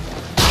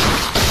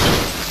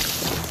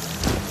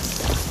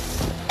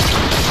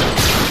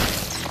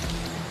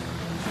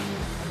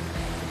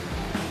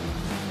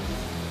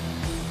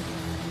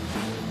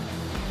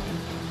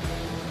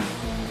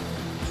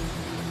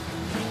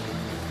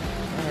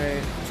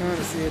 Trying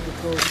to see if the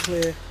coast's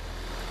clear.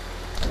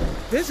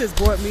 This just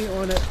brought me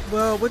on it,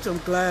 well, which I'm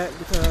glad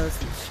because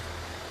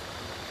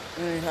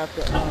I ain't have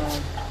to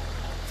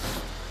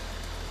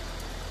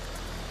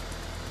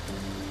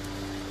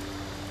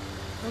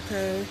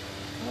okay.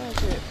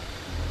 Okay.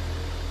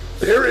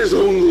 There is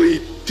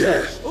only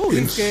death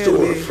in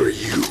store me. for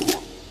you.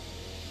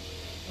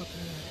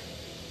 Okay.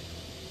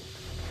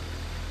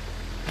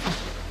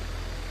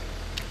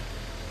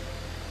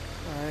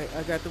 Alright,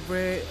 I got the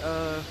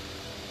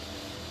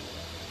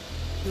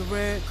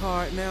red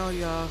card now,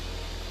 y'all.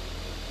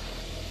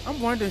 I'm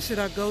wondering, should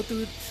I go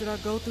through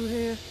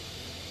here?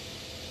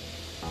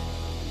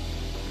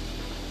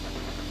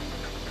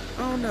 I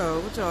don't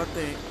know. What y'all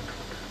think?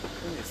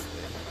 Let me see.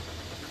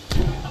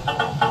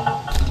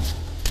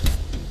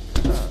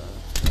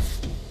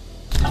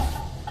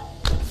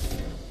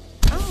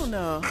 I don't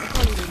know. I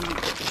probably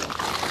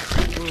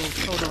didn't.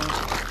 Ooh, hold on.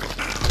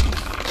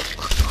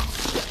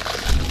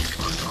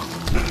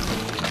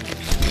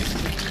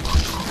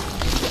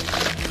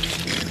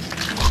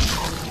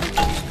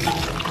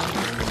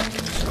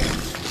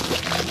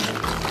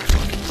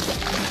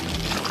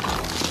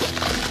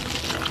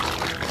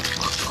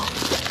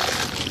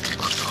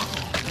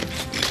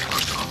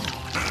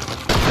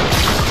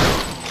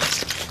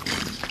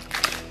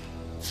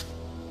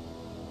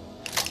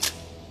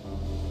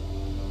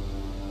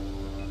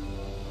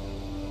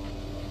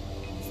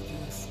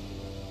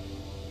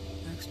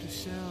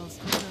 Shells.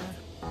 Okay.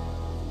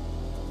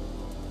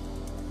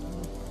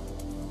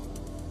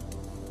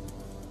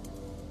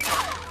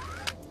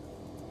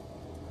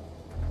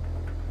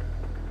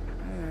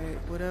 Alright,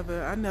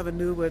 whatever. I never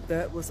knew what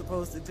that was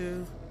supposed to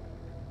do.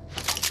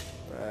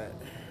 But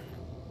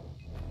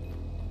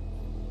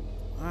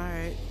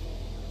alright.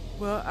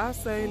 Well, I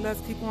say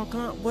let's keep on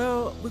coming.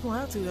 Well, we're gonna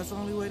have to. That's the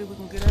only way that we're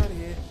gonna get out of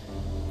here.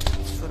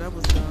 So that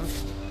was done.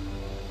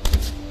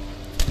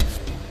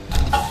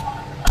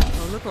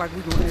 Look like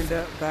we're gonna end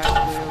up back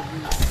where we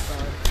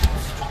started.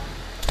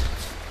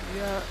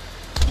 Yeah.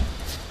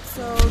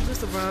 So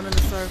just around in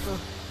a circle.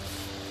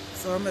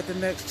 So I'm at the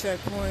next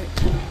checkpoint.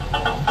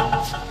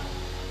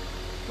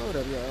 Hold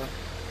up, y'all.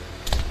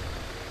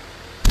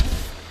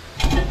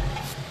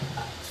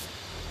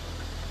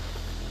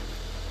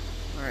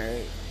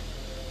 Alright.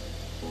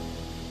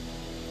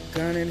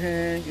 Gun in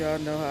hand, y'all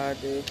know how I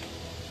do.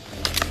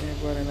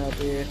 And running out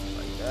there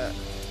like that.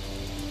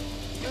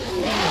 You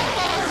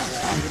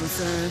know what I'm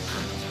saying?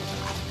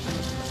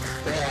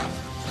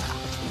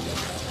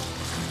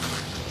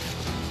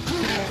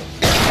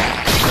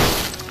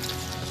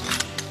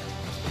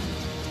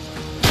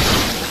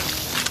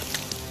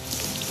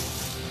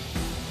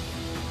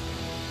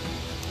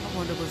 I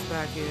wonder what's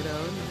back here though.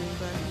 Anything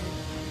back here?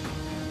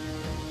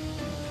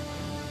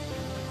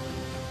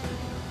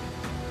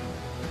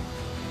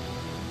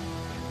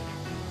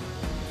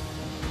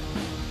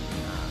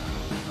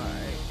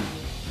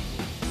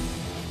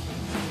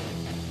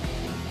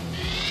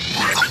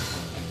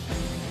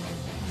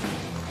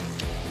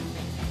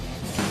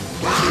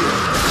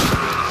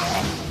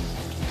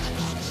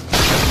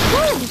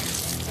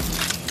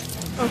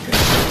 Okay.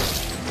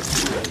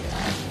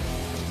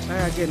 I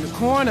gotta get in the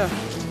corner.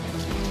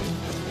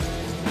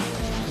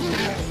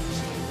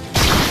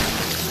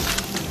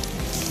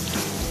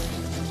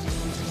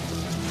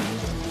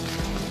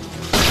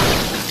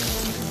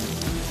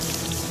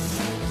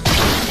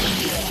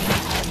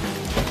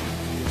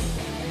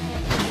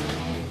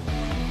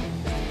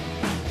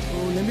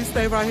 Oh, let me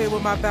stay right here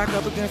with my back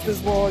up against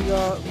this wall,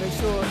 y'all. Make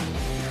sure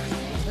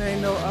there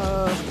ain't no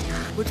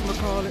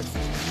whatchamacallit.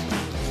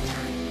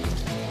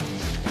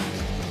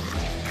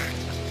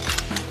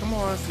 Come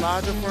on,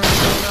 slide your friend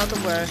out the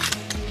way.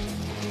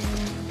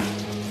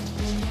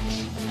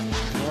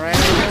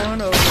 Right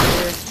on over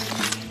there.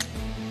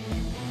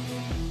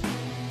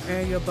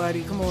 And your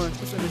buddy. Come on,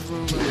 what's in this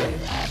room right here?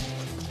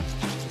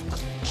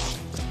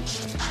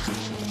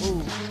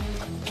 Ooh.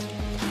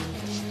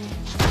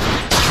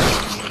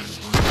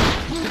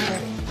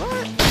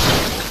 What?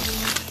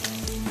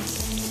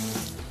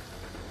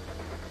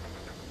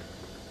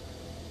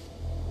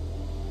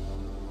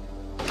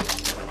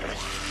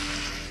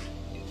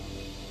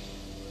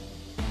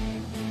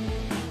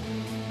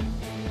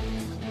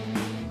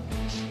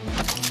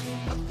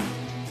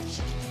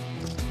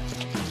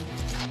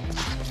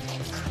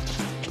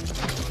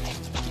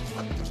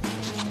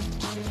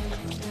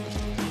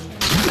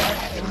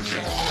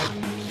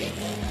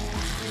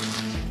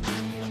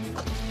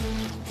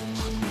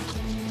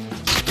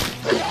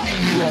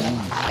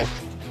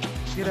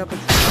 Get up.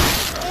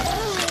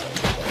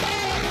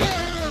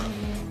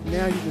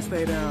 Now you can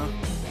stay down.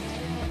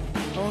 I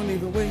don't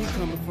even where he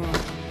coming from.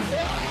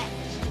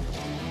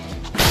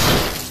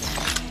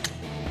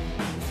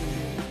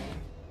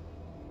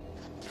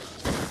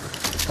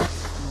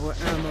 More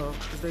ammo,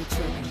 cause they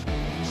tripping.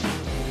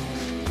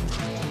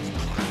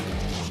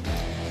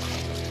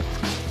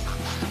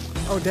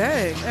 Oh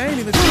dang, I ain't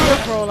even see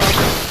her crawl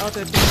out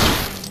that thing.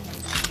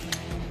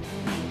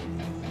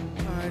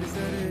 Alright, is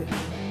that it?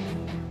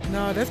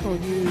 Nah, that's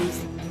gonna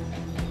use.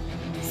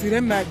 See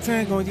that Mac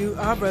 10 gonna use.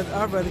 I'd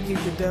rather keep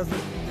the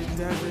desert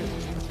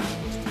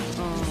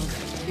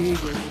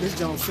eagle. This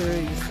don't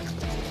serious.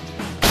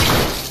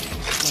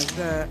 Like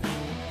that.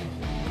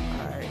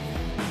 Alright.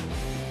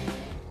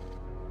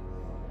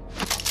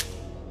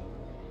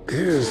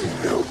 There's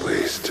no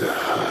place to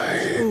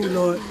hide. Ooh,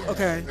 Lord.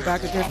 Okay,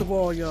 back against the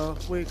wall, y'all.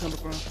 Where you coming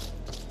from?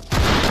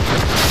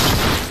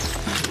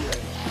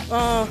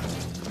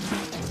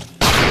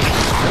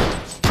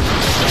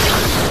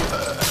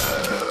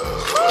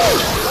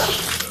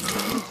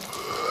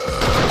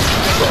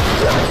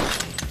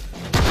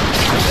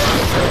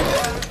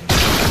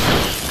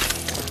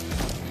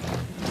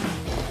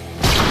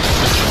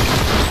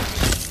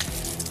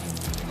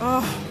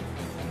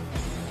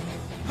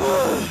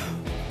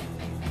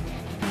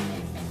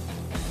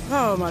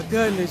 Oh my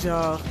goodness,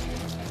 y'all.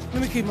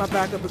 Let me keep my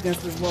back up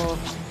against this wall.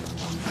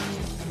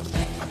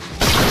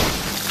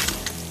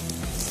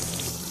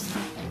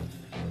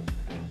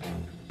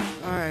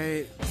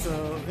 Alright,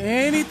 so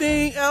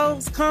anything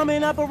else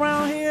coming up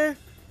around here?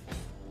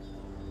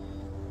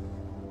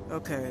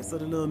 Okay, so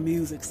the little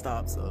music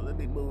stopped, so let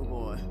me move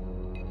on.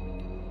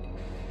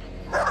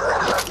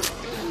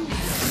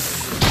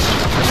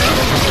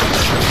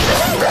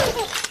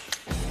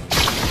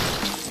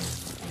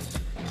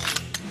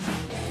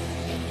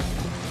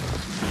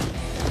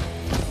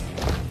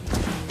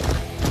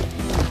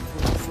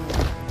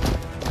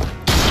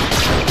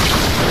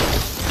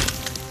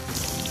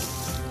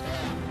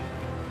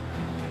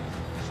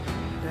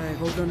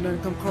 Hope don't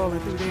nothing come crawling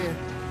through there.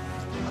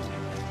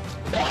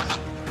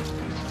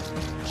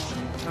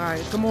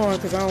 Alright, come on,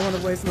 because I don't want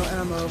to waste no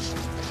ammo.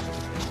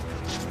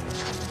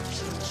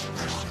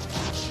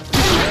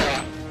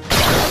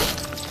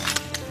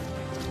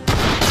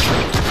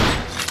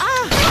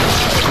 Ah!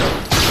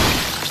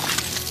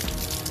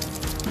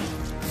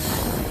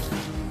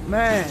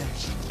 Man.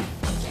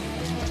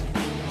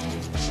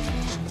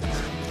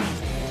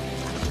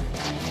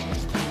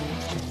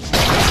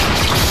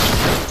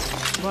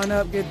 Run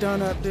up, get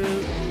done up,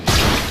 dude.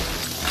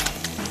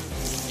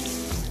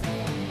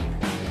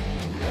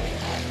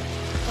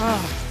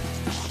 Ah.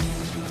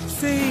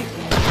 See?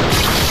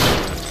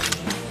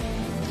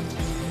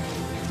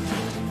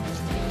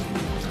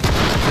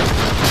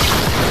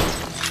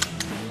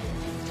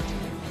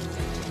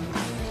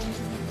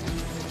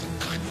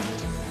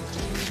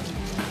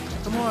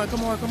 Come on,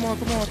 come on, come on,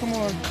 come on, come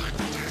on.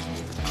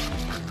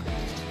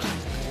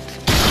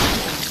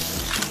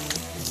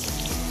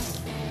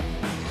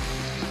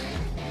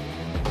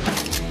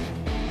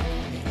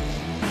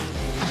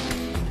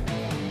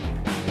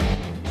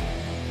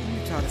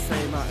 Try to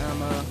save my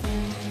ammo.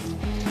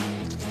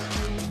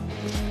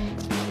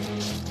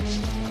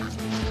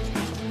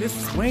 This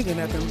swinging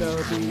at them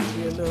though be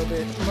a little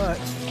bit much.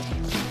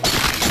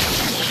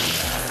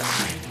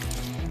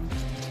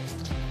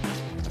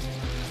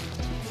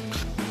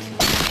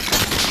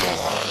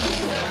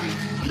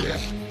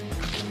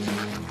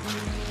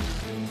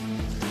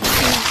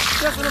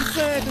 That's what I'm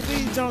saying, because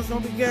these jumps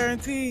don't be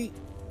guaranteed.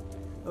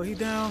 Oh, he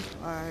down?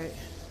 Alright.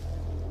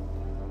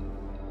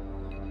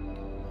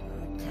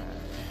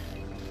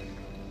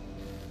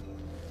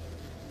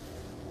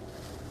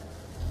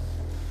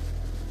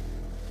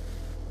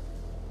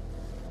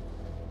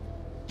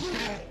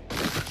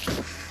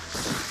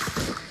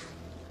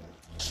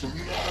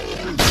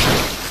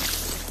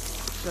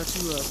 Shut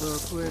you up real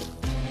quick.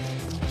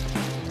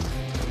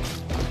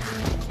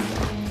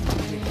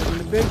 Get in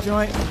the big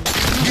joint.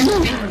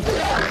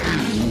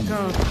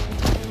 Come.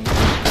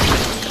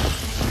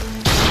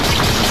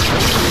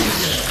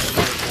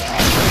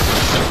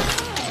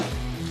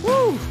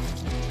 Woo!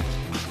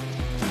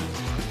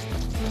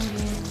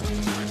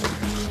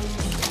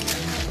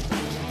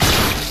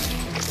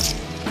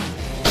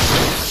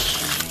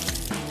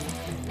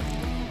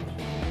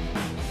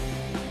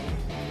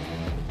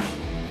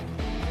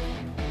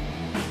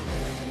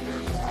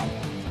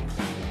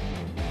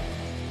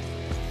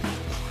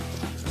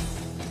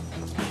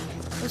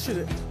 I should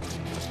have.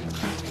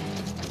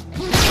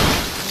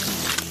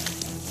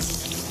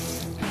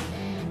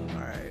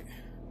 Alright.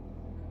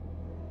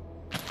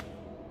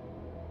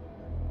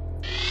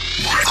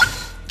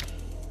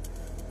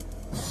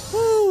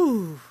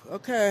 Whew.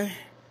 Okay.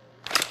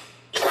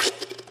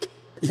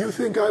 You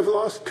think I've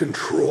lost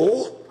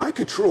control? I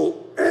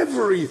control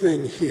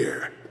everything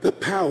here. The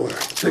power,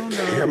 the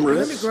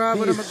cameras,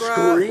 these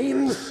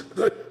screens,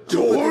 the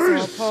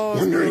doors.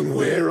 Wondering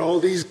where all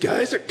these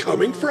guys are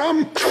coming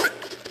from? Let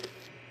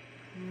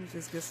me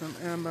just get some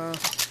ammo.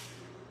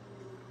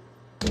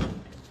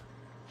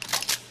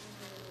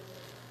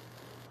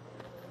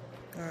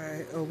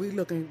 right. Oh, we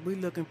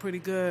looking pretty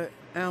good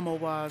ammo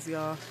wise,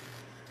 y'all.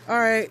 All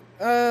right.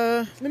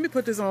 Let me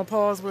put this on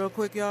pause real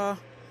quick, y'all.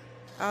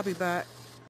 I'll be back.